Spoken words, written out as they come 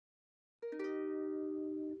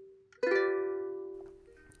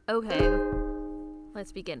Okay,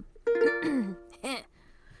 let's begin.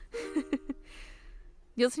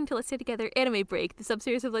 You're listening to Let's Stay Together Anime Break, the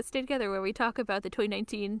subseries of Let's Stay Together where we talk about the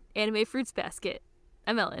 2019 anime Fruits Basket.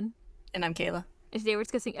 I'm Ellen. And I'm Kayla. And today we're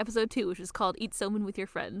discussing episode 2, which is called Eat Somen with Your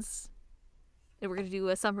Friends. And we're going to do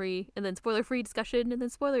a summary, and then spoiler-free discussion, and then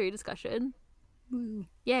spoilery discussion. Woo.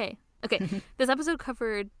 Yay. Okay, this episode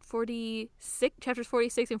covered chapters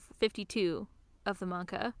 46 and 52 of the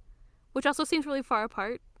manga, which also seems really far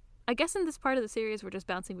apart. I guess in this part of the series we're just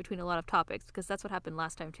bouncing between a lot of topics, because that's what happened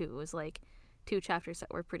last time too. It was like 2 chapters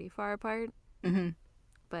that were pretty far apart. Mm-hmm.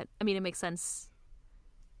 But, I mean, it makes sense.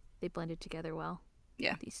 They blended together well.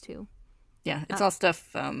 Yeah. These two. Yeah, it's all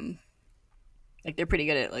stuff, like, they're pretty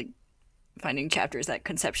good at, like, finding chapters that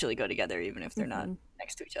conceptually go together, even if they're not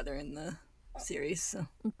next to each other in the series, so.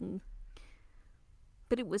 Mm-hmm.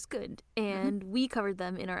 But it was good. And we covered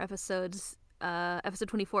them in our episodes, episode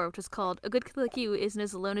 24, which was called A Good Kid Like You Isn't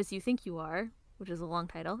As Alone As You Think You Are, which is a long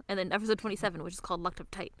title, and then episode 27, which is called Locked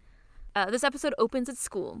Up Tight. This episode opens at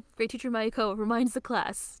school. Great teacher Mayuko reminds the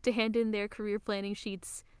class to hand in their career planning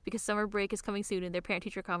sheets because summer break is coming soon and their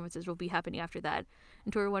parent-teacher conferences will be happening after that.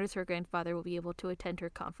 And Toru wonders her grandfather will be able to attend her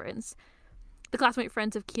conference. The classmate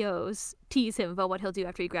friends of Kyo's tease him about what he'll do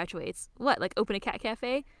after he graduates. What, like open a cat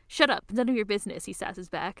cafe? Shut up, none of your business, he sasses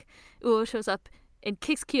back. Uo shows up and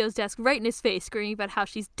kicks Kyo's desk right in his face, screaming about how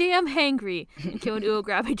she's damn hangry. And Kyo and Uo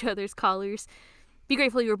grab each other's collars. Be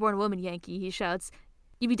grateful you were born a woman, Yankee, he shouts.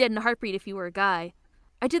 You'd be dead in a heartbeat if you were a guy.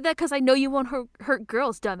 I did that because I know you won't hurt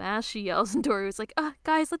girls, dumbass, she yells. And Toru's like,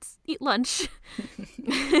 guys, let's eat lunch.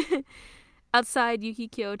 Outside, Yuki,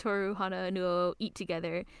 Kyo, Toru, Hana, and Uo eat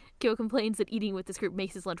together. Kyo complains that eating with this group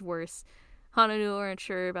makes his lunch worse. Hana and Uo aren't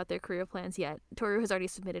sure about their career plans yet. Toru has already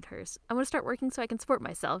submitted hers. I want to start working so I can support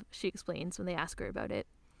myself, she explains when they ask her about it.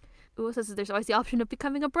 Uo says that there's always the option of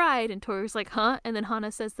becoming a bride, and Toru's like, huh? And then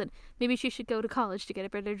Hana says that maybe she should go to college to get a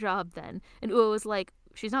better job then. And Uo is like,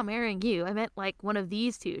 she's not marrying you. I meant like one of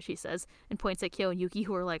these two, she says, and points at Kyo and Yuki,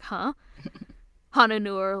 who are like, huh? Hana and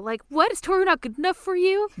Uo are like, what? Is Toru not good enough for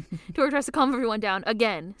you? Toru tries to calm everyone down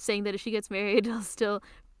again, saying that if she gets married, it'll still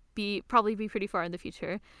probably be pretty far in the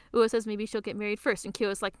future. Uo says maybe she'll get married first, and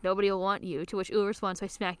Kyo is like, nobody will want you, to which Uo responds by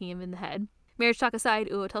smacking him in the head. Marriage talk aside,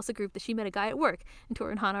 Uo tells the group that she met a guy at work, and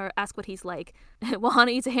Toru and Hana ask what he's like. While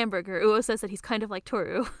Hana eats a hamburger, Uo says that he's kind of like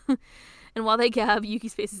Toru. And while they gab, Yuki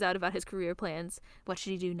spaces out about his career plans. What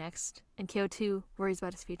should he do next? And Kyo, too, worries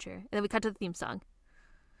about his future. And then we cut to the theme song.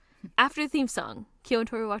 After the theme song, Kyo and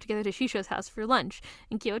Toru walk together to Shisho's house for lunch,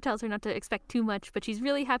 and Kyo tells her not to expect too much, but she's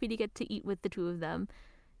really happy to get to eat with the two of them.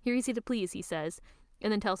 You're easy to please, he says,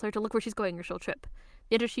 and then tells her to look where she's going or she'll trip.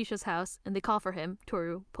 They enter Shisho's house, and they call for him,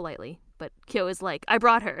 Toru, politely. But Kyo is like, I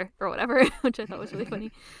brought her, or whatever, which I thought was really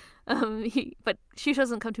funny. But Shisho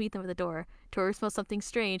doesn't come to meet them at the door. Toru smells something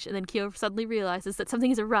strange, and then Kyo suddenly realizes that something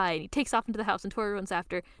is awry, and he takes off into the house, and Toru runs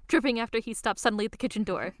after, tripping after he stops suddenly at the kitchen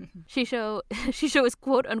door. Shisho is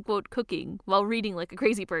quote-unquote cooking while reading like a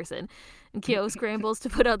crazy person, and Kyo scrambles to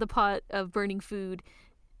put out the pot of burning food,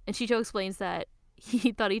 and Shisho explains that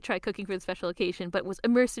he thought he'd try cooking for the special occasion, but was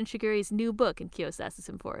immersed in Shiguri's new book, and Kyo sasses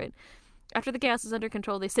him for it. After the gas is under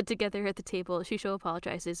control, they sit together at the table. Shisho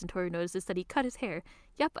apologizes, and Toru notices that he cut his hair.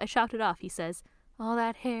 Yep, I chopped it off, he says. All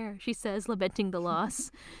that hair, she says, lamenting the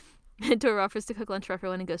loss. And Toru offers to cook lunch for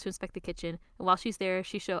everyone and goes to inspect the kitchen. And while she's there,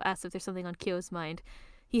 Shisho asks if there's something on Kyo's mind.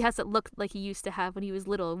 He has that look like he used to have when he was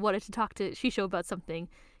little and wanted to talk to Shisho about something.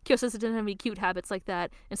 Kyo says he doesn't have any cute habits like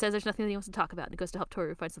that and says there's nothing that he wants to talk about and goes to help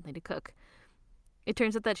Toru find something to cook. It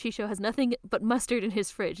turns out that Shisho has nothing but mustard in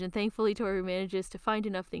his fridge, and thankfully Toru manages to find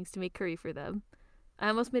enough things to make curry for them. I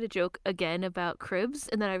almost made a joke again about cribs,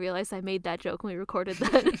 and then I realized I made that joke when we recorded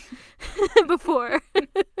that before.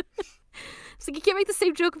 It's like, you can't make the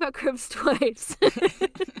same joke about cribs twice. I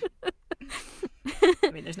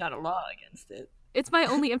mean, there's not a law against it. It's my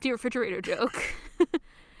only empty refrigerator joke. And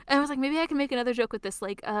I was like, maybe I can make another joke with this,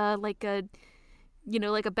 like a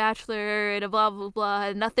bachelor and a blah, blah, blah,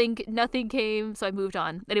 and nothing came, so I moved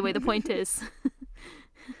on. Anyway, the point is,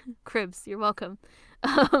 cribs, you're welcome.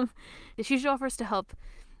 Shisho offers to help,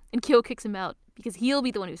 and Kyo kicks him out, because he'll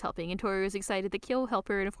be the one who's helping, and Toru is excited that Kyo will help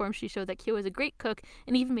her and informs Shisho that Kyo is a great cook,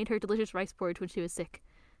 and even made her delicious rice porridge when she was sick.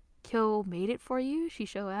 Kyo made it for you?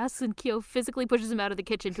 Shisho asks, and Kyo physically pushes him out of the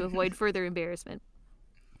kitchen to avoid further embarrassment.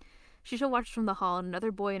 Shisho watches from the hall, and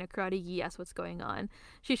another boy in a karate gi asks what's going on.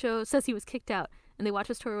 Shisho says he was kicked out, and they watch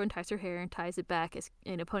as Toru unties her hair and ties it back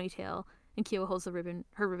in a ponytail, and Kyo holds her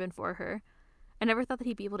ribbon for her. I never thought that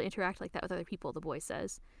he'd be able to interact like that with other people, the boy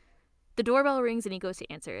says. The doorbell rings, and he goes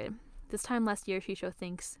to answer it. This time last year, Shisho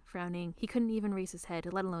thinks, frowning, he couldn't even raise his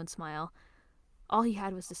head, let alone smile. All he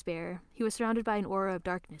had was despair. He was surrounded by an aura of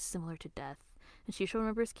darkness similar to death. And Shisho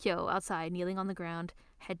remembers Kyo outside, kneeling on the ground,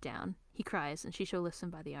 head down. He cries, and Shisho lifts him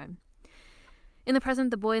by the arm. In the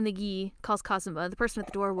present, the boy in the gi calls Kazuma. The person at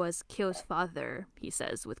the door was Kyo's father, he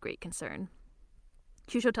says, with great concern.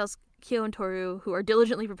 Shisho tells Kyo and Toru, who are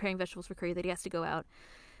diligently preparing vegetables for curry, that he has to go out,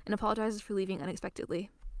 and apologizes for leaving unexpectedly.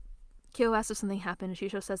 Kyo asks if something happened, and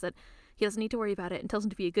Shisho says that he doesn't need to worry about it and tells him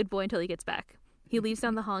to be a good boy until he gets back. He leaves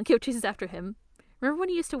down the hall, and Kyo chases after him. Remember when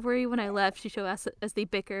you used to worry when I left? Shisho asks as they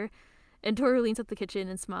bicker, and Toru leans up the kitchen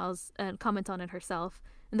and smiles and comments on it herself,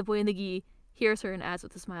 and the boy in the gi hears her and adds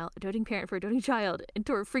with a smile, a doting parent for a doting child, and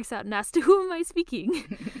Toru freaks out and asks, to whom am I speaking?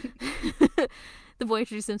 The boy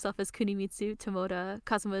introduces himself as Kunimitsu Tomoda,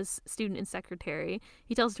 Kazuma's student and secretary.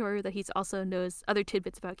 He tells Toru that he also knows other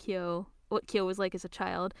tidbits about Kyo, what Kyo was like as a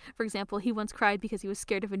child. For example, he once cried because he was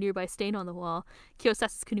scared of a nearby stain on the wall. Kyo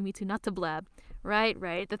asks Kunimitsu not to blab.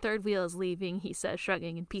 Right, the third wheel is leaving, he says,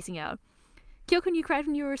 shrugging and piecing out. Kyokun, you cried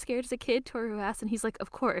when you were scared as a kid? Toru asks, and he's like,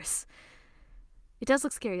 of course. It does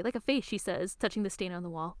look scary, like a face, she says, touching the stain on the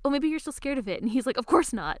wall. Oh, maybe you're still scared of it. And he's like, of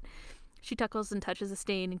course not. She chuckles and touches the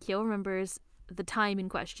stain, and Kyo remembers the time in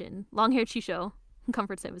question. Long-haired Shisho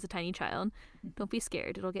comforts him as a tiny child. Don't be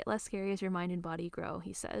scared. It'll get less scary as your mind and body grow,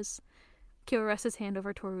 he says. Kyo rests his hand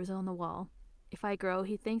over Toru's on the wall. If I grow,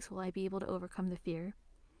 he thinks, will I be able to overcome the fear?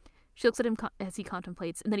 She looks at him as he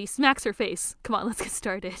contemplates, and then he smacks her face. Come on, let's get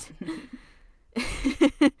started.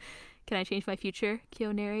 Can I change my future?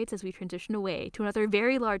 Kyo narrates as we transition away to another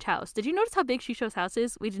very large house. Did you notice how big Shisho's house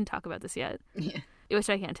is? We didn't talk about this yet. Yeah. It was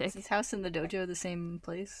gigantic. Is his house and the dojo the same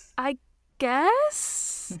place? I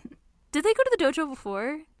guess? Did they go to the dojo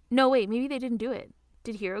before? No, wait, maybe they didn't do it.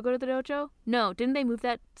 Did Hiro go to the dojo? No, didn't they move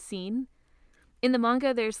that scene? In the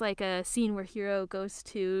manga, there's like a scene where Hiro goes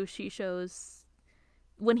to Shisho's...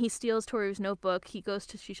 When he steals Toru's notebook, he goes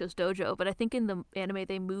to Shisho's dojo, but I think in the anime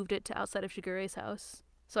they moved it to outside of Shigure's house.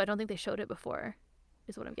 So I don't think they showed it before,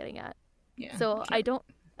 is what I'm getting at. Yeah. So I don't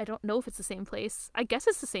know if it's the same place. I guess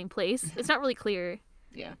it's the same place. It's not really clear.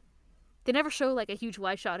 Yeah. They never show like a huge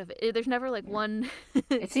wide shot of it. There's never like one...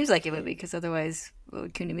 It seems like it would be, because otherwise what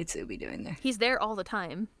would Kunimitsu be doing there? He's there all the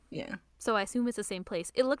time. Yeah. So I assume it's the same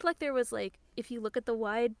place. It looked like there was like, if you look at the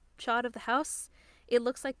wide shot of the house, it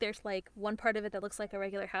looks like there's like one part of it that looks like a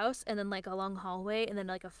regular house, and then like a long hallway, and then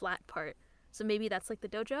like a flat part. So maybe that's like the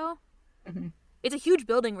dojo. Mm-hmm. It's a huge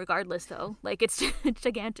building regardless, though. Like, it's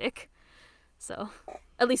gigantic. So,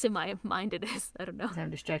 at least in my mind it is. I don't know. I'm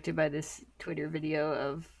distracted by this Twitter video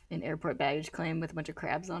of an airport baggage claim with a bunch of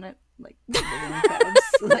crabs on it. Like, living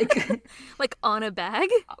crabs. Like on a bag?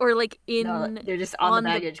 Or like in... No, they're just on the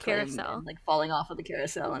baggage carousel. Claim and, like, falling off of the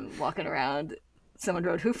carousel and walking around. Someone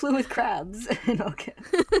wrote, "Who flew with crabs?" And okay.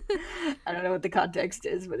 I don't know what the context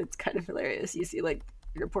is, but it's kind of hilarious. You see, like,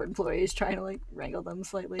 airport employees trying to, like, wrangle them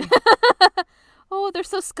slightly. Oh, they're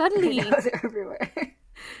so scuddly. I know, they're everywhere.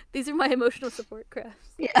 These are my emotional support crafts.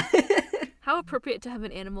 Yeah. How appropriate to have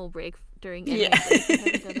an animal break during anime. Yeah. I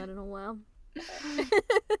haven't done that in a while.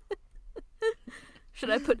 Should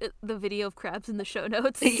I put the video of crabs in the show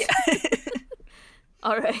notes? Yeah.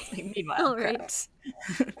 All right. Meanwhile, all right. crabs.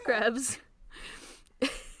 Crabs.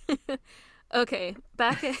 Okay,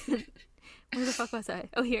 back at... Where the fuck was I?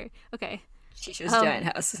 Oh, here. Okay. Shisho's giant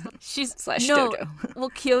house. She's slash no, dojo. Well,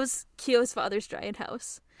 Kyo's father's giant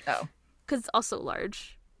house. Oh. Because it's also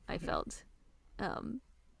large, I felt.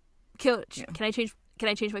 Kyo, Yeah. can I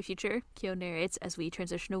change my future? Kyo narrates as we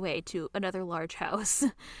transition away to another large house.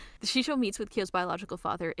 The Shisho meets with Kyo's biological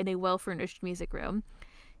father in a well-furnished music room.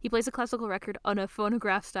 He plays a classical record on a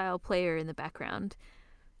phonograph-style player in the background.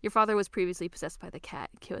 Your father was previously possessed by the cat,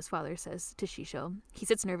 Kyo's father says to Shisho. He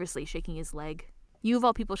sits nervously, shaking his leg. You of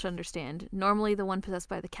all people should understand. Normally the one possessed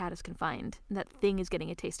by the cat is confined, and that thing is getting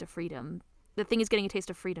a taste of freedom. The thing is getting a taste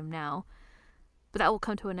of freedom now. But that will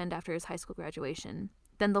come to an end after his high school graduation.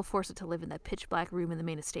 Then they'll force it to live in that pitch-black room in the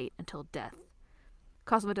main estate until death.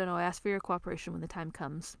 Kazuma Dono, I ask for your cooperation when the time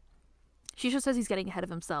comes. Shisho says he's getting ahead of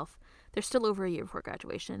himself. There's still over a year before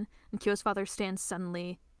graduation, and Kyo's father stands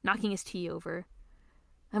suddenly, knocking his tea over.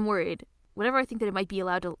 I'm worried. Whenever I think that it might be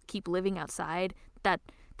allowed to keep living outside, that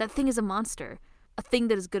thing is a monster. A thing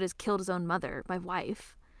that as good as killed his own mother, my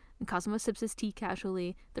wife. And Kazuma sips his tea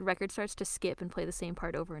casually. The record starts to skip and play the same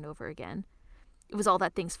part over and over again. It was all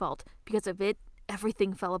that thing's fault. Because of it,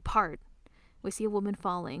 everything fell apart. We see a woman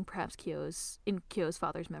falling, perhaps in Kyo's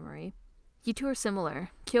father's memory. You two are similar.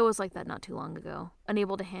 Kyo was like that not too long ago.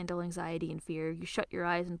 Unable to handle anxiety and fear, you shut your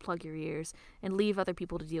eyes and plug your ears, and leave other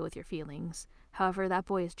people to deal with your feelings. However, that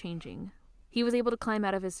boy is changing. He was able to climb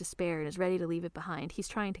out of his despair and is ready to leave it behind. He's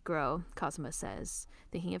trying to grow, Kazuma says,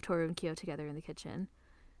 thinking of Toru and Kyo together in the kitchen.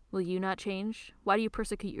 Will you not change? Why do you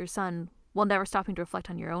persecute your son while never stopping to reflect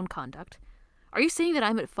on your own conduct? Are you saying that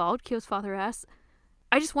I'm at fault? Kyo's father asks.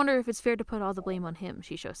 I just wonder if it's fair to put all the blame on him,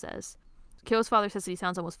 Shisho says. Kyo's father says that he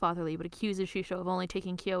sounds almost fatherly, but accuses Shisho of only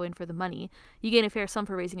taking Kyo in for the money. You gain a fair sum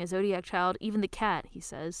for raising a Zodiac child, even the cat, he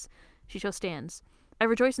says. Shisho stands. I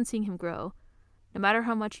rejoice in seeing him grow. No matter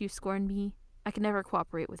how much you scorn me, I can never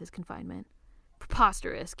cooperate with his confinement.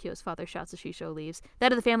 Preposterous, Kyo's father shouts as Shisho leaves.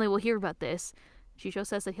 That of the family will hear about this. Shisho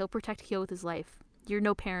says that he'll protect Kyo with his life. You're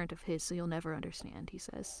no parent of his, so you'll never understand, he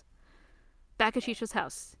says. Back at Shisho's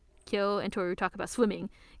house, Kyo and Toru talk about swimming.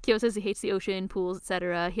 Kyo says he hates the ocean, pools,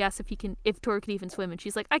 etc. He asks if Toru can even swim, and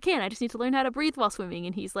she's like, I can, I just need to learn how to breathe while swimming.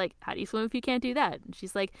 And he's like, how do you swim if you can't do that? And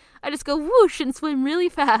she's like, I just go whoosh and swim really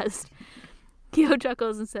fast. Kyo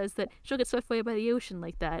chuckles and says that she'll get swept away by the ocean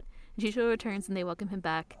like that. And Shisho returns and they welcome him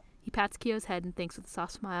back. He pats Kyo's head and thanks with a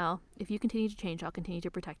soft smile. If you continue to change, I'll continue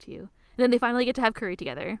to protect you. And then they finally get to have curry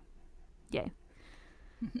together. Yay.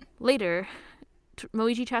 Later,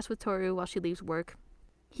 Moiji chats with Toru while she leaves work.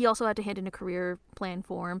 He also had to hand in a career plan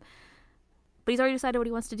form, but he's already decided what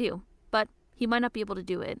he wants to do. But he might not be able to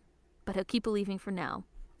do it, but he'll keep believing for now,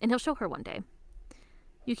 and he'll show her one day.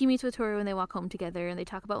 Yuki meets with Toru and they walk home together, and they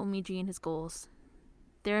talk about Momiji and his goals.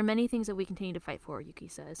 There are many things that we continue to fight for, Yuki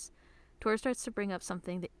says. Toru starts to bring up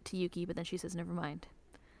something to Yuki, but then she says never mind.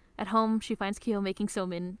 At home, she finds Kyo making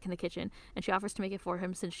somen in the kitchen, and she offers to make it for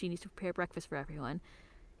him since she needs to prepare breakfast for everyone.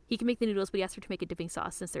 He can make the noodles, but he asks her to make a dipping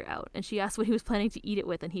sauce since they're out. And she asks what he was planning to eat it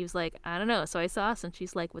with, and he was like, I don't know, soy sauce. And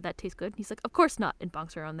she's like, would that taste good? And he's like, of course not, and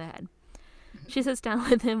bonks her on the head. She sits down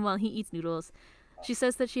with him while he eats noodles. She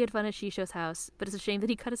says that she had fun at Shisho's house, but it's a shame that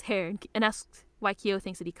he cut his hair, and asks why Kyo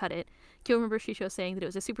thinks that he cut it. Kyo remembers Shisho saying that it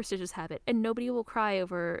was a superstitious habit, and nobody will cry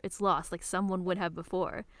over its loss like someone would have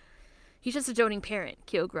before. He's just a doting parent,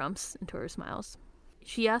 Kyo grumps, and Toru smiles.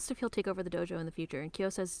 She asks if he'll take over the dojo in the future, and Kyo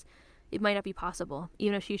says it might not be possible.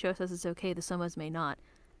 Even if Shisho says it's okay, the Somas may not.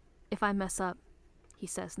 If I mess up, he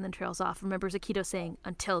says, and then trails off. Remembers Akito saying,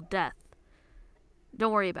 until death.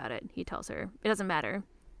 Don't worry about it, he tells her. It doesn't matter.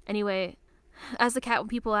 Anyway, as the cat, when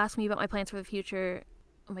people ask me about my plans for the future,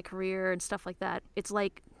 my career and stuff like that, it's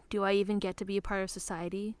like, do I even get to be a part of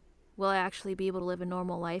society? Will I actually be able to live a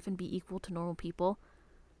normal life and be equal to normal people?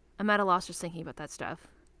 I'm at a loss just thinking about that stuff.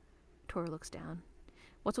 Toru looks down.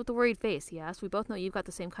 What's with the worried face, he asked. We both know you've got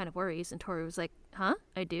the same kind of worries. And Toru was like, huh?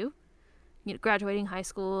 I do? You know, graduating high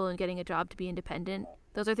school and getting a job to be independent,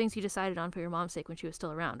 those are things you decided on for your mom's sake when she was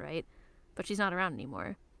still around, right? But she's not around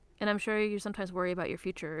anymore. And I'm sure you sometimes worry about your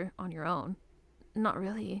future on your own. Not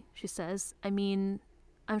really, she says. I mean,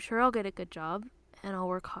 I'm sure I'll get a good job, and I'll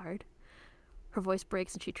work hard. Her voice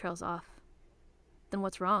breaks and she trails off. Then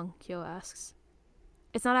what's wrong? Kyo asks.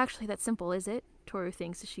 It's not actually that simple, is it? Toru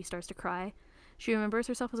thinks as she starts to cry. She remembers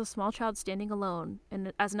herself as a small child standing alone,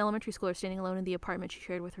 and as an elementary schooler standing alone in the apartment she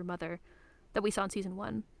shared with her mother, that we saw in season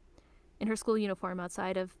 1. In her school uniform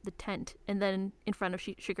outside of the tent, and then in front of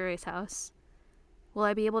Shigure's house. Will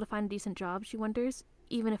I be able to find a decent job, she wonders?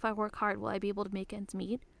 Even if I work hard, will I be able to make ends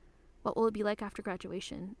meet? What will it be like after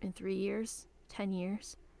graduation? In 3 years? 10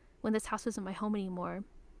 years? When this house isn't my home anymore?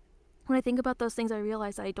 When I think about those things, I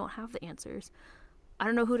realize that I don't have the answers. I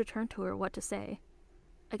don't know who to turn to or what to say.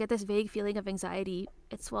 I get this vague feeling of anxiety.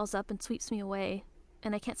 It swells up and sweeps me away,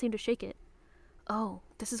 and I can't seem to shake it. Oh,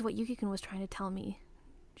 this is what Yuki-kun was trying to tell me.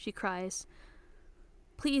 She cries.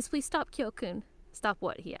 Please stop, Kyo-kun. Stop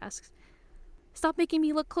what? He asks. Stop making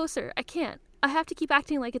me look closer. I can't. I have to keep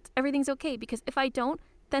acting like everything's okay, because if I don't,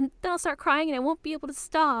 then I'll start crying and I won't be able to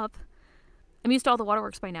stop. I'm used to all the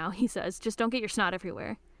waterworks by now, he says. Just don't get your snot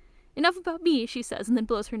everywhere. Enough about me, she says, and then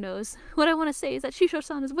blows her nose. What I want to say is that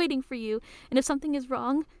Shisho-san is waiting for you, and if something is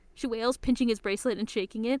wrong, she wails, pinching his bracelet and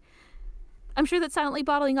shaking it. I'm sure that silently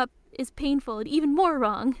bottling up is painful and even more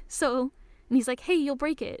wrong, so... And he's like, hey, you'll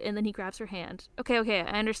break it, and then he grabs her hand. Okay,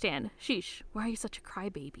 I understand. Sheesh, why are you such a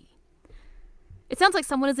crybaby? It sounds like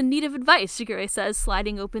someone is in need of advice, Shigure says,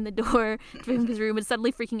 sliding open the door to his room and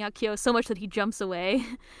suddenly freaking out Kyo so much that he jumps away.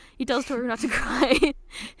 He tells Toru not to cry.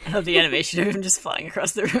 I love the animation of him just flying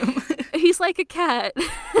across the room. He's like a cat.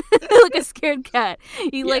 Like a scared cat.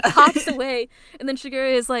 He hops away, and then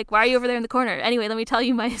Shigure is like, why are you over there in the corner? Anyway, let me tell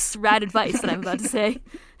you my rad advice that I'm about to say.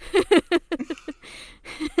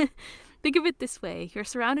 Think of it this way. You're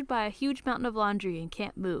surrounded by a huge mountain of laundry and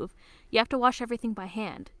can't move. You have to wash everything by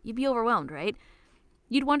hand. You'd be overwhelmed, right?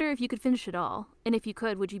 You'd wonder if you could finish it all, and if you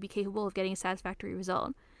could, would you be capable of getting a satisfactory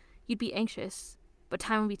result? You'd be anxious, but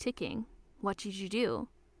time would be ticking. What should you do?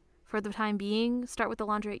 For the time being, start with the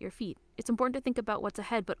laundry at your feet. It's important to think about what's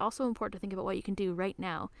ahead, but also important to think about what you can do right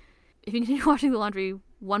now. If you continue washing the laundry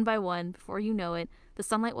one by one, before you know it, the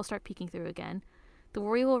sunlight will start peeking through again. The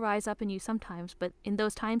warrior will rise up in you sometimes, but in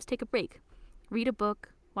those times, take a break. Read a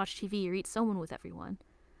book, watch TV, or eat somen with everyone.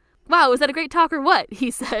 Wow, was that a great talk or what?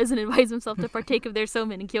 He says and invites himself to partake of their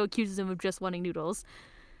somen, and Kyo accuses him of just wanting noodles.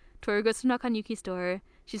 Toru goes to knock on Yuki's door.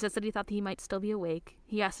 She says that he thought that he might still be awake.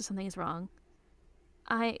 He asks if something is wrong.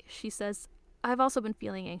 She says, I've also been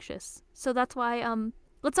feeling anxious. So that's why,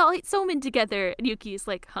 let's all eat somen together. And Yuki is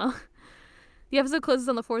like, huh? The episode closes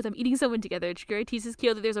on the 4th of eating somen together. Chigurh teases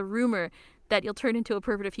Kyo that there's a rumor that you'll turn into a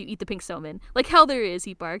pervert if you eat the pink somen. Like hell there is,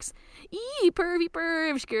 he barks. Eee, pervy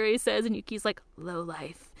perv, Chigurh says, and Yuki's like, low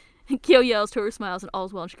life. Kyo yells, Toru smiles, and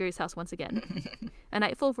all's well in Shiguri's house once again. A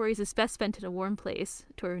night full of worries is best spent in a warm place,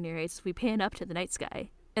 Toru narrates as we pan up to the night sky,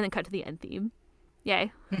 and then cut to the end theme.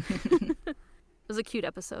 Yay. It was a cute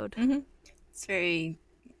episode. Mm-hmm. It's very,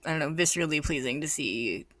 I don't know, viscerally pleasing to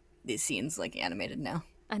see these scenes, like, animated now.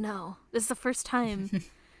 I know. This is the first time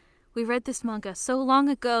we read this manga so long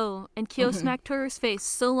ago, and Kyo smacked Toru's face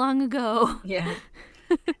so long ago. Yeah.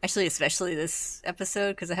 Actually, especially this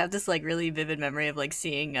episode, because I have this like really vivid memory of like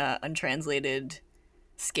seeing untranslated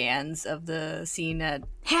scans of the scene at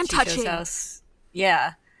Hand Shisho's touching house.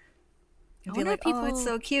 Yeah, and be like, people... "Oh, it's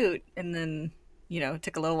so cute," and then it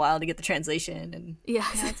took a little while to get the translation, and yeah,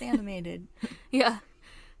 now it's animated. Yeah,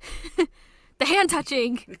 the hand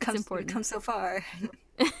touching. It's important. We've come so far.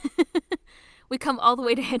 We come all the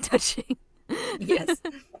way to hand touching. Yes.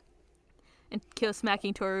 And Kyo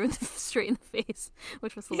smacking Toru straight in the face,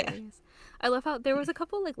 which was hilarious. Yeah. I love how there was a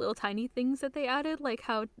couple like little tiny things that they added, like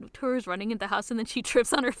how Toru's running into the house and then she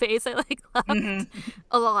trips on her face. I like laughed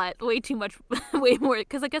a lot, way too much, way more.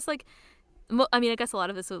 Because I guess like, I guess a lot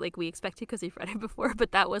of this was like we expected because we've read it before,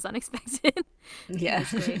 but that was unexpected. Yeah.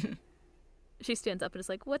 She stands up and is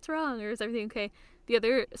like, "What's wrong? Or is everything okay?"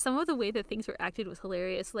 Some of the way that things were acted was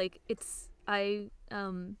hilarious. Like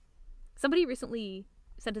somebody recently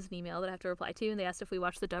sent us an email that I have to reply to, and they asked if we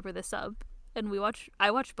watched the dub or the sub, and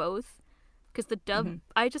I watched both because the dub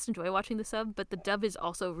I just enjoy watching the sub, but the dub is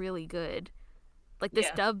also really good. Like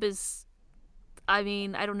this dub is, I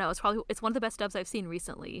don't know, it's one of the best dubs I've seen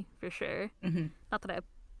recently for sure. Not that I've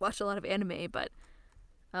watched a lot of anime, but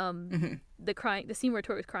the scene where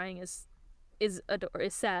Toru's crying is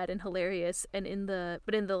sad and hilarious, and in the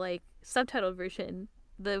like subtitled version,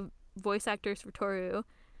 the voice actors for Toru,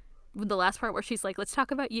 the last part where she's like, "Let's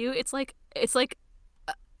talk about you," it's like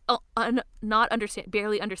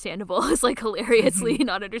barely understandable. It's like hilariously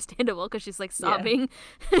not understandable because she's like sobbing.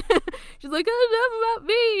 Yeah. She's like, "Oh, enough about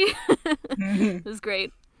me." It was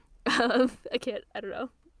great. I don't know,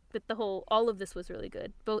 but all of this was really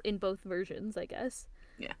good, in both versions, I guess.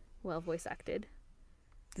 Yeah, well voice acted.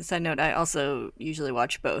 Side note, I also usually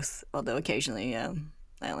watch both, although occasionally I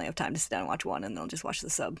only have time to sit down and watch one, and then I'll just watch the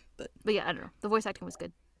sub. But yeah, I don't know. The voice acting was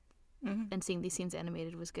good. And seeing these scenes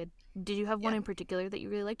animated was good. Did you have one in particular that you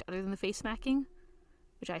really liked, other than the face smacking?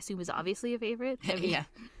 Which I assume is obviously a favorite. Yeah.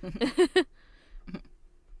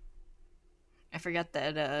 I forgot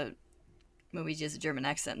that Moby has a German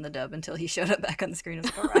accent in the dub until he showed up back on the screen. I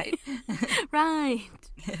was like, all right. Right.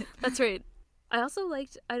 That's right. I also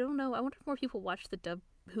liked, I don't know, I wonder if more people watch the dub,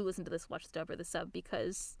 who listen to this watch the dub or the sub,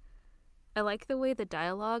 because I like the way the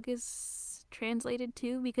dialogue is translated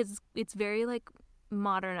too, because it's very like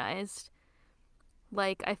modernized.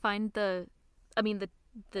 Like I find the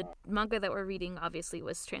manga that we're reading obviously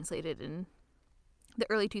was translated in the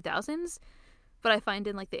early 2000s, but I find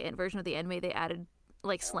in like the version of the anime they added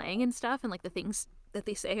like slang and stuff, and like the things that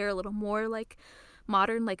they say are a little more like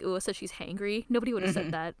modern. Like Ua says she's hangry. Nobody would have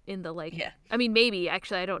said that in the like. Yeah. I mean, maybe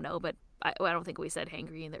actually I don't know, but I don't think we said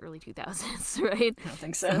hangry in the early 2000s, right? I don't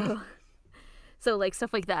think so. So like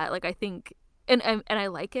stuff like that. Like I think, and I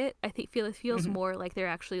like it. I think it feels more like they're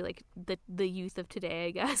actually like the youth of today,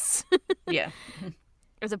 I guess. Yeah.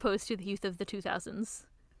 As opposed to the youth of the 2000s,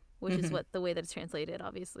 which is what the way that it's translated,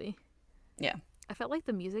 obviously. Yeah. I felt like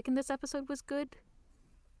the music in this episode was good.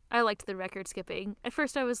 I liked the record skipping. At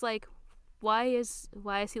first I was like, why is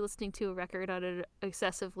he listening to a record on an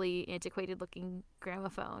excessively antiquated looking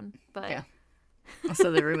gramophone? But yeah.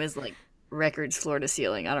 Also the room is like records floor to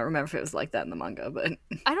ceiling. I don't remember if it was like that in the manga, but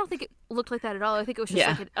I don't think it looked like that at all. I think it was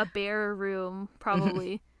just like a bare room,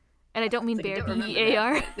 probably. And I don't mean bear,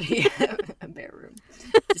 B-E-A-R. Yeah, a bear room.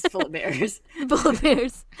 Just full of bears. Full of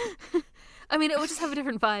bears. I mean, it would just have a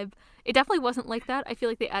different vibe. It definitely wasn't like that. I feel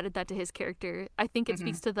like they added that to his character. I think it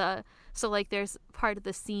speaks to so like there's part of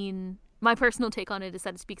the scene, my personal take on it is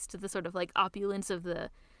that it speaks to the sort of like opulence of the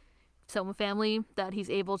Soma family, that he's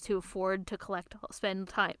able to afford to spend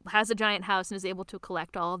time, has a giant house and is able to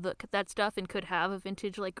collect all of that stuff, and could have a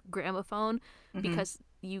vintage like gramophone because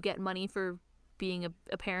you get money for being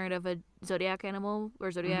a parent of a zodiac animal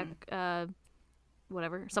or zodiac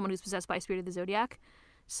whatever, someone who's possessed by a spirit of the Zodiac.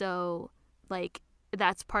 So, like,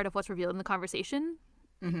 that's part of what's revealed in the conversation.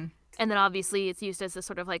 Mm-hmm. And then obviously it's used as a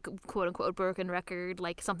sort of like quote unquote broken record,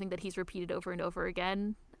 like something that he's repeated over and over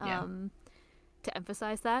again to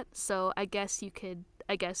emphasize that. So I guess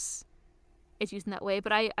it's used in that way.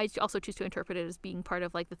 But I also choose to interpret it as being part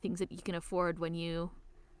of like the things that he can afford when you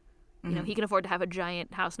know, he can afford to have a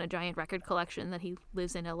giant house and a giant record collection that he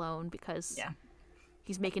lives in alone because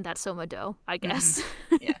he's making that Soma dough, I guess.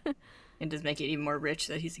 Yeah. And does make it even more rich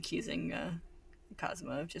that he's accusing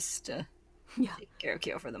Cosmo of just taking care of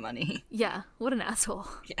Kyo for the money. Yeah, what an asshole.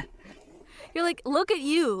 Yeah. You're like, look at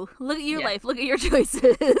you. Look at your life. Look at your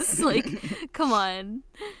choices. Like, come on.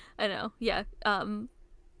 I know. Yeah.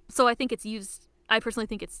 So I think it's used. I personally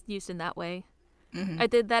think it's used in that way. Mm-hmm. I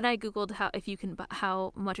googled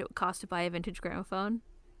how much it would cost to buy a vintage gramophone.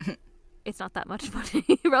 It's not that much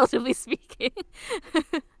money, relatively speaking.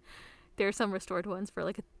 There are some restored ones for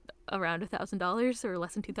like around $1,000 or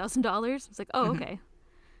less than $2,000. It's like, oh, okay.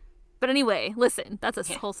 But anyway, listen, that's a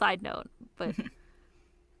whole side note. But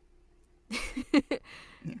I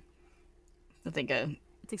think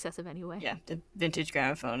it's excessive anyway. Yeah, the vintage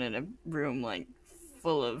gramophone in a room like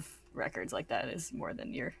full of records like that is more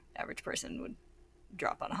than your average person would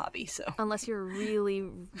drop on a hobby. So unless you're really,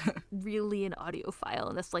 really an audiophile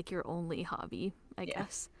and that's like your only hobby, I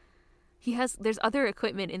guess. There's other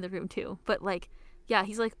equipment in the room too, but like, yeah,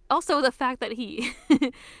 he's like, also the fact that he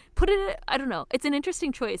put it, I don't know, it's an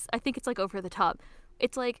interesting choice. I think it's like over the top.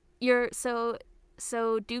 It's like,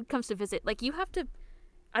 so dude comes to visit, like you have to,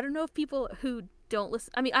 I don't know if people who don't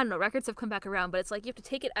listen, I mean, I don't know, records have come back around, but it's like you have to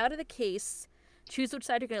take it out of the case, choose which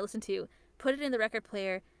side you're going to listen to, put it in the record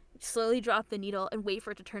player, slowly drop the needle and wait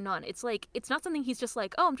for it to turn on. It's like, it's not something he's just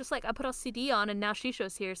like, oh, I'm just like, I put a CD on and now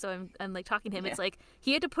Shisho's here, so I'm like talking to him. It's like,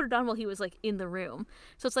 he had to put it on while he was like in the room.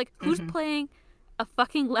 So it's like, who's playing a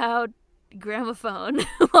fucking loud gramophone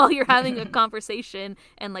while you're having a conversation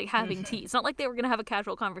and like having tea? It's not like they were gonna have a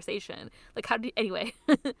casual conversation. Like, anyway,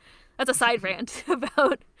 that's a side rant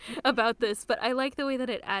about this, but I like the way that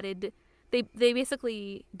it added, they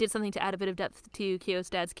basically did something to add a bit of depth to Kyo's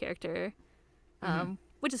dad's character,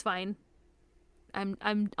 which is fine.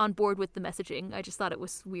 I'm on board with the messaging. I just thought it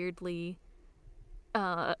was weirdly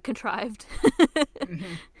contrived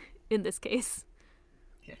in this case.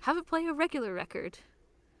 Yeah. Have it play a regular record.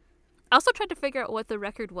 I also tried to figure out what the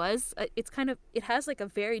record was. It has like a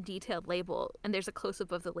very detailed label, and there's a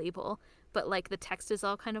close-up of the label, but like the text is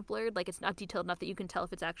all kind of blurred. Like it's not detailed enough that you can tell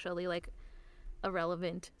if it's actually like a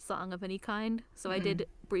relevant song of any kind. So I did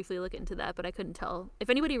briefly look into that, but I couldn't tell. If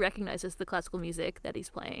anybody recognizes the classical music that he's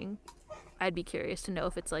playing, I'd be curious to know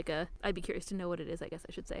if it's I'd be curious to know what it is, I guess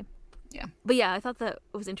I should say. Yeah. But yeah, I thought that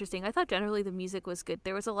was interesting. I thought generally the music was good.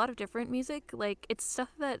 There was a lot of different music. Like, it's stuff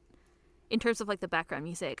that, in terms of like the background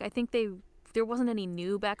music, I think there wasn't any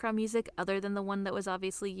new background music other than the one that was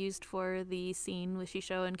obviously used for the scene with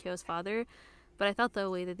Shisho and Kyo's father. But I thought the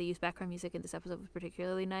way that they used background music in this episode was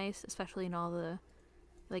particularly nice, especially in all the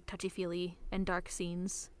like touchy-feely and dark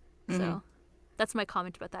scenes. So that's my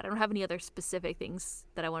comment about that. I don't have any other specific things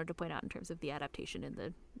that I wanted to point out in terms of the adaptation in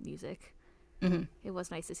the music. It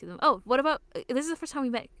was nice to see them. Oh, what about, this is the first time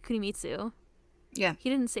we met Kunimitsu. Yeah. He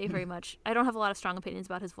didn't say very much. I don't have a lot of strong opinions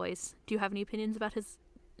about his voice. Do you have any opinions about his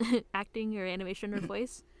acting or animation or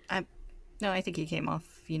voice? No, I think he came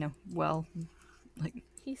off, well. Like,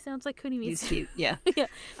 he sounds like Kunimitsu. He's cute, yeah. Yeah.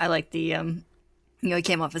 I like the, he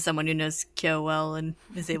came off as someone who knows Kyo well and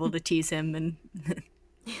is able to tease him and,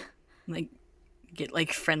 like, get,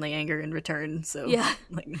 like, friendly anger in return, so. Yeah.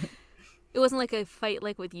 Like, it wasn't like a fight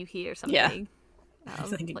like with Yuki or something. Yeah.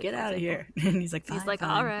 He's like, get out of here. And he's like, fine, he's like, fine.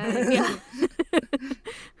 All right. Yeah.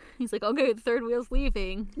 He's like, okay, the third wheel's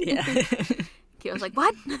leaving. Yeah. Kyo's like,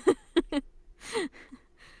 what? I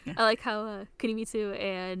like how Kunimitsu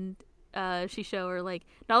and Shisho are like,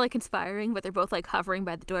 not like conspiring, but they're both like hovering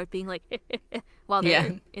by the door being like, while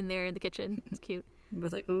they're in there in the kitchen. It's cute.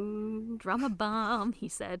 Both like, ooh. Drama bomb, he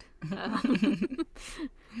said.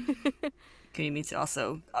 Kunimitsu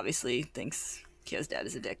also obviously thinks Kyo's dad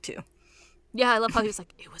is a dick too. Yeah, I love how he was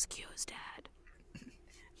like, it was Kyo's dad.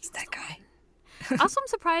 It's that guy. Also, I'm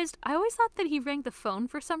surprised. I always thought that he rang the phone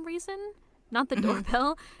for some reason, not the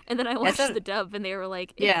doorbell. And then I watched the dub and they were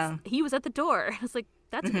like, he was at the door. I was like,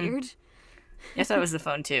 that's weird. I thought it was the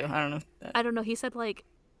phone too. I don't know. I don't know. He said like,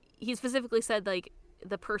 he specifically said like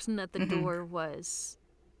the person at the door was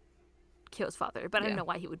Kyo's father, but I don't know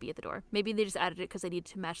why he would be at the door. Maybe they just added it because they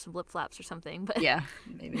needed to match some lip flaps or something. But yeah,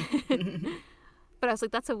 maybe. But I was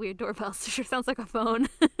like, that's a weird doorbell. Sure sounds like a phone.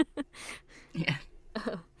 Yeah.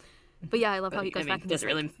 But yeah, I love how he goes back. It doesn't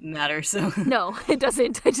really matter, so. No, it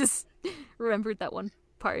doesn't. I just remembered that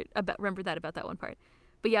about that one part.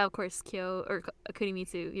 But yeah, of course, Kyo or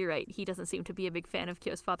Kunimitsu, you're right. He doesn't seem to be a big fan of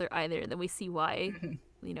Kyo's father either, and then we see why.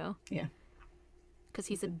 You know. Yeah. Because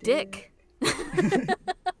he's a dick.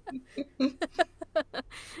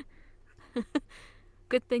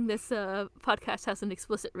 Good thing this podcast has an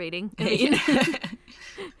explicit rating. I mean,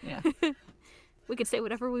 Yeah. we can say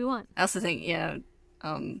whatever we want. I also think,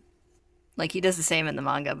 like he does the same in the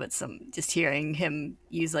manga, but just hearing him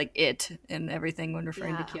use like it and everything when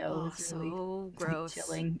referring to Kyo is really so gross.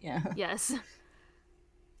 chilling. Yeah. Yes.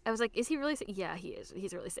 I was like, is he really? Yeah, he is.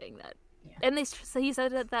 He's really saying that. Yeah. And he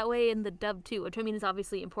said it that way in the dub too, which I mean is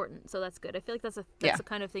obviously important. So that's good. I feel like that's the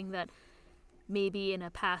kind of thing that maybe in a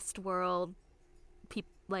past world,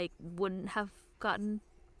 people like wouldn't have gotten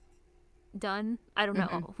done. I don't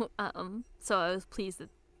know. So I was pleased that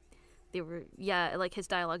they were, like his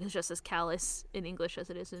dialogue is just as callous in English as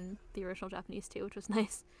it is in the original Japanese too, which was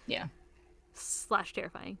nice. Yeah. /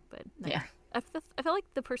 terrifying, but nice. Yeah. I feel like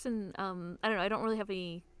the person, I don't know, I don't really have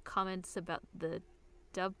any comments about the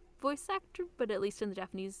dub voice actor, but at least in the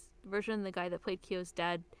Japanese version, the guy that played Kyo's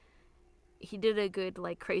dad, he did a good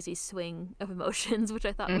like crazy swing of emotions, which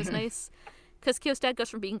I thought was nice. Because Kyo's dad goes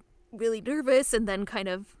from being really nervous and then kind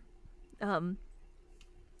of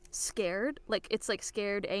scared, like it's like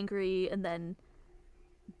scared, angry, and then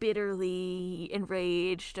bitterly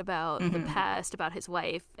enraged about the past, about his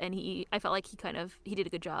wife, and I felt like he did a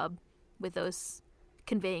good job with those,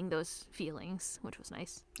 conveying those feelings, which was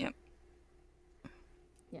nice. Yep.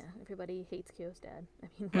 Yeah, everybody hates Kyo's dad. I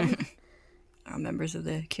mean, Our members of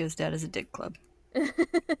the Kyo's Dad is a Dick Club.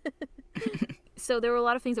 So there were a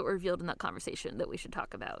lot of things that were revealed in that conversation that we should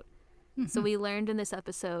talk about. So we learned in this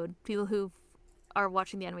episode, people who are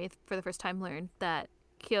watching the anime for the first time learned that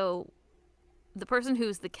Kyo, the person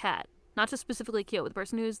who's the cat, not just specifically Kyo, but the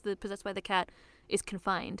person who's possessed by the cat is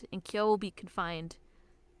confined, and Kyo will be confined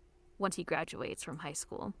once he graduates from high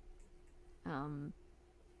school.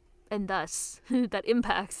 And thus, that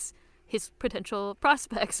impacts his potential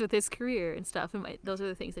prospects with his career and stuff. And those are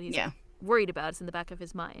the things that he's worried about. It's in the back of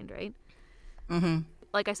his mind, right?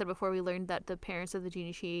 Like I said before, we learned that the parents of the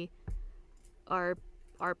Junichi are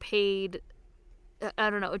paid, I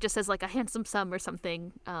don't know, it just says like a handsome sum or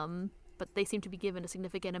something, but they seem to be given a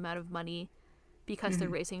significant amount of money because they're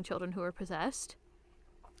raising children who are possessed.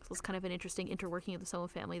 So it's kind of an interesting interworking of the Soma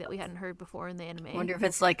family that we hadn't heard before in the anime. I wonder if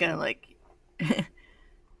it's like it's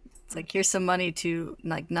like, here's some money to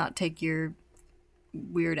like not take your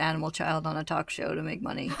weird animal child on a talk show to make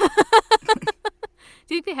money.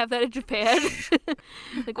 Do you think they have that in Japan?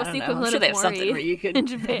 Like, what's the equivalent I'm sure of they have something Maury where you could in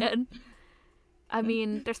Japan? I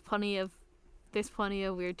mean, there's plenty of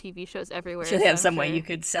weird TV shows everywhere. Sure, they have so some way you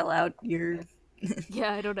could sell out your.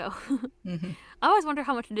 Yeah, I don't know. I always wonder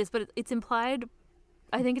how much it is, but it's implied.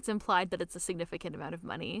 I think it's implied that it's a significant amount of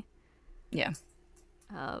money. Yeah.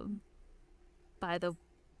 By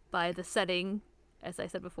the setting, as I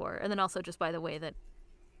said before, and then also just by the way that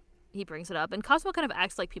he brings it up. And Cosmo kind of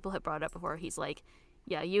acts like people have brought it up before. He's like,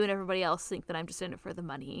 yeah, you and everybody else think that I'm just in it for the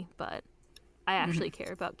money, but I actually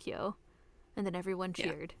care about Kyo. And then everyone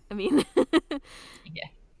cheered. I mean, Yeah.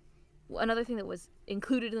 Another thing that was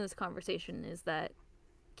included in this conversation is that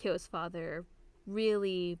Kyo's father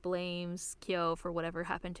really blames Kyo for whatever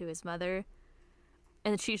happened to his mother.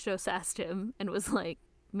 And Shisho sassed him and was like,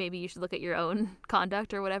 maybe you should look at your own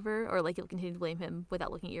conduct or whatever, or like you'll continue to blame him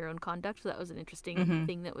without looking at your own conduct. So that was an interesting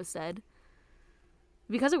thing that was said.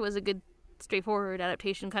 Because it was a good, straightforward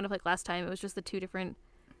adaptation, kind of like last time, it was just the two different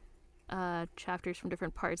chapters from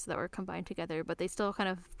different parts that were combined together, but they still kind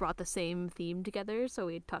of brought the same theme together. So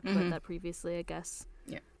we talked about that previously, I guess.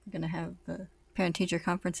 Yeah. We're going to have the parent-teacher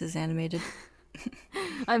conferences animated.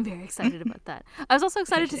 I'm very excited about that. I was also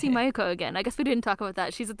excited to see Mayuko again. I guess we didn't talk about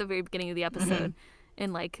that. She's at the very beginning of the episode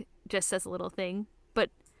and like just says a little thing, but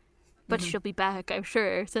she'll be back, I'm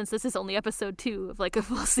sure, since this is only episode 2 of like a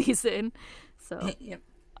full season. So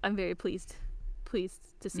I'm very pleased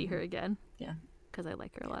to see her again. Yeah, because I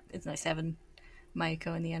like her a lot. It's nice having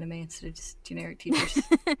Mayuko in the anime instead of just generic teachers.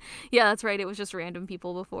 Yeah, that's right. It was just random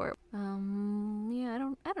people before. Yeah, I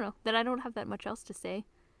don't know. Then I don't have that much else to say.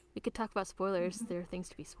 We could talk about spoilers. There are things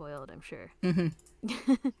to be spoiled, I'm sure.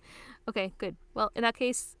 Okay, good. Well, in that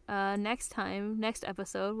case, next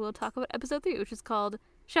episode, we'll talk about episode 3, which is called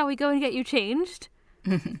 "Shall We Go and Get You Changed?"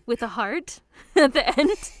 with a heart at the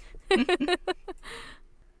end.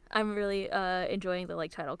 I'm really enjoying the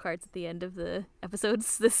like title cards at the end of the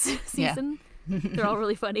episodes this season. They're all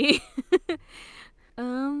really funny.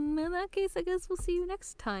 In that case, I guess we'll see you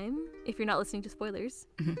next time if you're not listening to spoilers.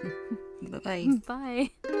 Bye-bye. Bye.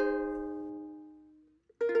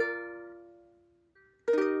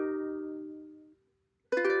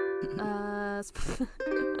 Uh, sp-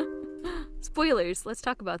 spoilers. Let's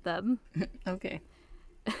talk about them. Okay.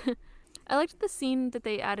 I liked the scene that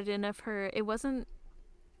they added in of her. It wasn't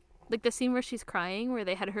like the scene where she's crying, where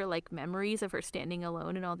they had her like memories of her standing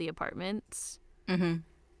alone in all the apartments. Mm-hmm.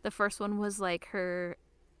 The first one was like her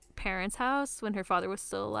parents' house when her father was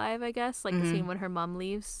still alive, I guess. Like the Mm-hmm. scene when her mom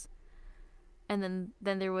leaves. And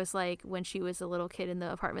then there was like when she was a little kid in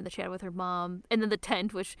the apartment that she had with her mom. And then the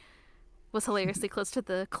tent, which was hilariously close to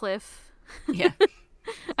the cliff. Yeah.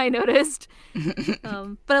 I noticed.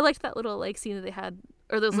 But I liked that little like scene that they had,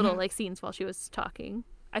 or those little Mhm. like scenes while she was talking.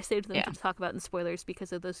 I saved them Yeah. to talk about in spoilers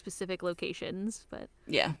because of those specific locations, but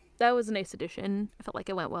Yeah. that was a nice addition. I felt like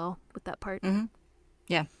it went well with that part. Mm-hmm.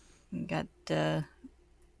 Yeah. You got the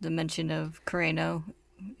mention of Kureno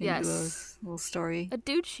in Yes. Uo's little story. A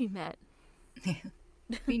dude she met.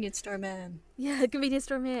 Convenience store man. Yeah, a convenience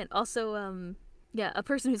store man. Also, yeah, a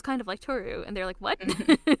person who's kind of like Toru, and they're like, what?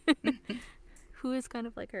 Who is kind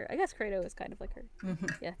of like her? I guess Kratos is kind of like her.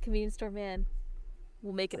 Yeah, convenience store man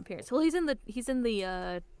will make an appearance. Well, he's in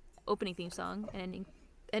the opening theme song and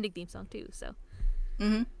ending theme song too. So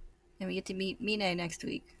Mm-hmm. And we get to meet Mine next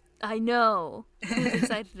week. I know. Who's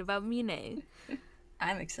excited about Mine?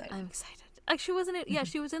 I'm excited. I'm excited. Actually, wasn't it? Yeah,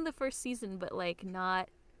 she was in the first season, but like not.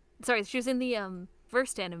 Sorry, she was in the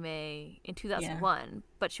first anime in 2001,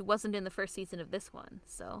 but she wasn't in the first season of this one.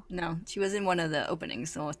 So No, she was in one of the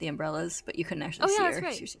openings, the one with the umbrellas, but you couldn't actually Oh, yeah, see that's her.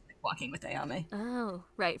 right. She was like, walking with Ayame. oh,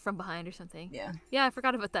 right, from behind or something. Yeah. Yeah, I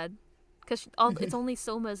forgot about that because it's only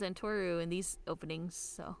Soma's and Toru in these openings.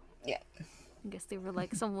 So Yeah. I guess they were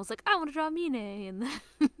like, someone was like, I want to draw Mine, and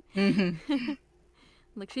then Mm-hmm.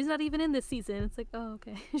 like she's not even in this season. It's like, oh,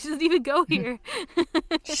 okay, she doesn't even go here.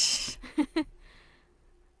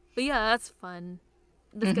 But yeah, that's fun.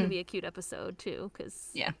 That's gonna be a cute episode too, because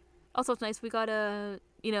Yeah. also it's nice we got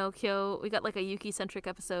Kyo. We got like a Yuki centric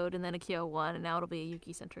episode and then a Kyo one, and now it'll be a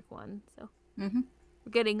Yuki centric one. So Mm-hmm.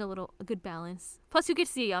 we're getting a good balance. Plus, you get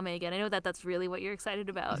to see Yame again. I know that's really what you're excited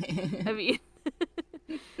about. I mean,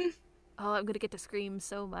 oh, I'm gonna get to scream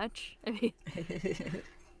so much. I mean,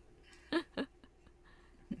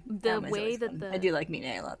 the Ayame's way always that fun. I do like Mine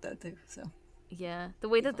a lot though too. So yeah, the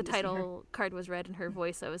way that fun the to see her. title card was read in her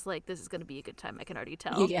voice, I was like, this is gonna be a good time. I can already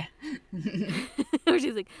tell. yeah. Where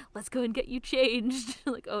she's like, let's go and get you changed.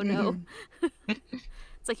 Like, oh no.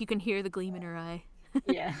 It's like you can hear the gleam in her eye.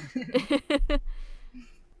 Yeah.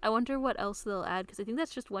 I wonder what else they'll add because I think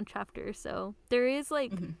that's just one chapter. So there is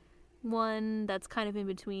like one that's kind of in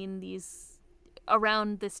between these,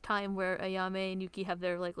 around this time where Ayame and Yuki have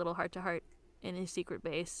their like little heart to heart in his secret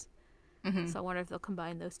base. So I wonder if they'll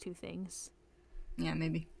combine those two things. Yeah,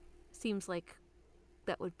 maybe. Seems like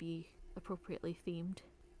that would be appropriately themed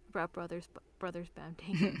about brothers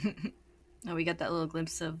bounding. Oh, we got that little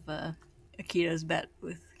glimpse of Akito's bet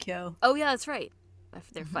with Kyo. Oh yeah, that's right.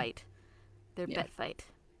 Their fight, their Yeah. bet fight,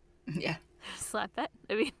 Yeah. slap bet.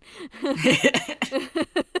 I mean,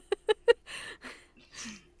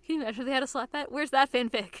 can you imagine if they had a slap bet? Where's that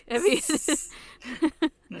fanfic? I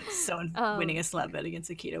mean, Someone winning a slap bet against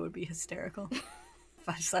Akito would be hysterical.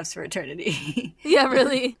 5 slaps for eternity. yeah,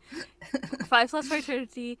 really. 5 slaps for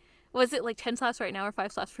eternity. Was it like 10 slaps right now or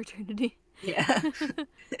 5 slaps for eternity? Yeah.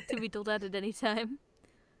 To be doled out at any time.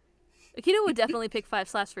 Akito would definitely pick 5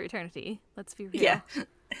 slaps for eternity. Let's be real. Yeah.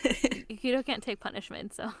 Akito can't take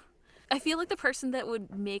punishment, so. I feel like the person that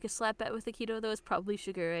would make a slap bet with Akito, though, is probably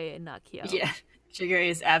Shigure and not Kyo. Yeah. Shigure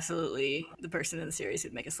is absolutely the person in the series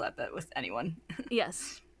who'd make a slap bet with anyone.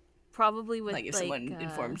 Yes. Probably with, Like, if someone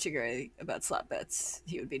informed Shigure about slap bets,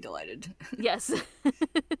 he would be delighted. Yes.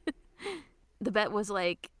 The bet was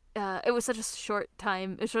like, it was such a short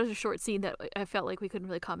time, it was such a short scene that I felt like we couldn't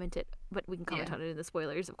really comment it, but we can comment Yeah. on it in the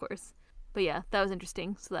spoilers, of course. But yeah, that was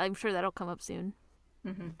interesting. So I'm sure that'll come up soon.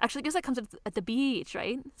 Mm-hmm. Actually, I guess that comes at the beach,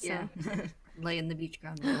 right? So Yeah. Lay in the beach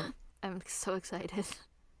ground. I'm so excited.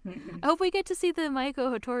 I hope we get to see the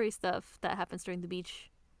Mayako Hotori stuff that happens during the beach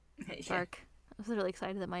Yeah. arc. I was really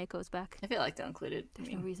excited that Mayako's back. I feel like they'll include it. There's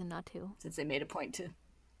no reason not to. Since they made a point to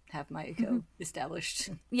have Mayuko established.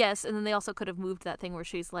 Yes, and then they also could have moved that thing where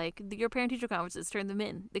she's like, your parent-teacher conferences, turn them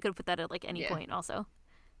in. They could have put that at like any Yeah. point also.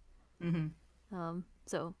 Mm-hmm.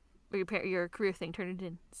 So or your career thing, turn it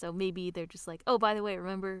in. So maybe they're just like, oh, by the way,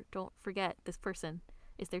 remember, don't forget this person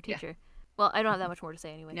is their Yeah. teacher. Well, I don't have that much more to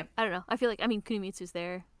say anyway. Yep. I don't know. I feel like, Kunimitsu's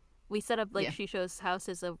there. We set up like Yeah. Shisho's house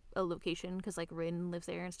as a location because like Rin lives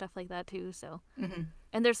there and stuff like that too. So, Mm-hmm.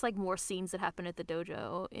 and there's like more scenes that happen at the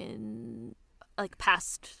dojo in like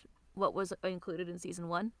past what was included in season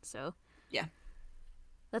 1. So Yeah.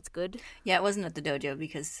 that's good. Yeah, it wasn't at the dojo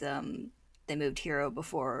because they moved Hiro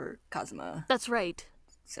before Kazuma. That's right.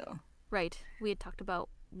 So Right. We had talked about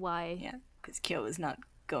why. Yeah, because Kyo is not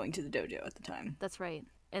going to the dojo at the time. That's right.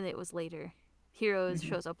 And it was later. Hero Mhm.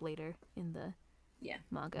 shows up later in the Yeah.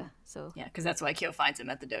 manga. So Yeah, because that's why Kyo finds him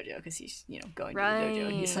at the dojo, because he's, going to the dojo.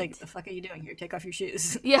 And he's like, Right. the fuck are you doing here? Take off your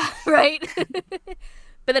shoes. yeah, right.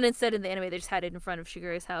 But then instead in the anime they just had it in front of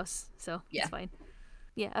Shigeru's house, so Yeah. it's fine.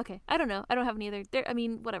 Yeah, okay. I don't know. I don't have any other. I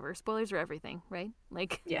mean, whatever. Spoilers are everything, right?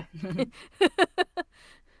 Like, Yeah.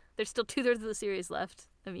 there's still 2/3 of the series left.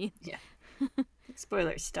 I mean, Yeah.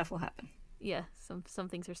 Spoilers, stuff will happen. yeah, some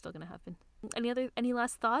things are still gonna happen. Any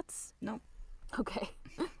last thoughts? No. Okay.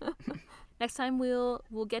 Next time we'll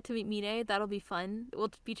get to meet Mine. That'll be fun.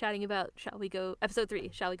 We'll be chatting about episode 3.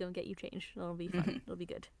 Shall we go and get you changed? It'll be fun. It'll be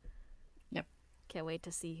good. Yep. Can't wait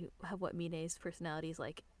to see what Mine's personality is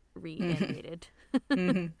like reanimated.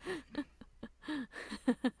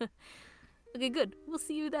 Okay, good. We'll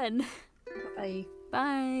see you then. Bye.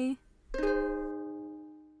 Bye.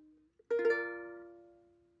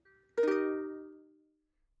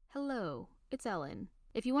 Hello, it's Ellen.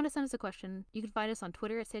 If you want to send us a question, you can find us on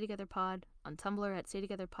Twitter at StayTogetherPod, on Tumblr at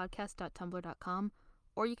StayTogetherPodcast.tumblr.com,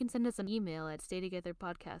 or you can send us an email at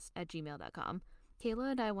StayTogetherPodcast@gmail.com.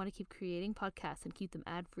 Kayla and I want to keep creating podcasts and keep them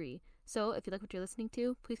ad-free, so if you like what you're listening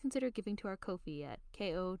to, please consider giving to our Ko-fi at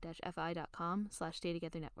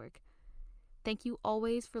ko-fi.com/StayTogetherNetwork. Thank you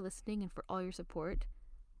always for listening and for all your support.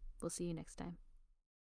 We'll see you next time.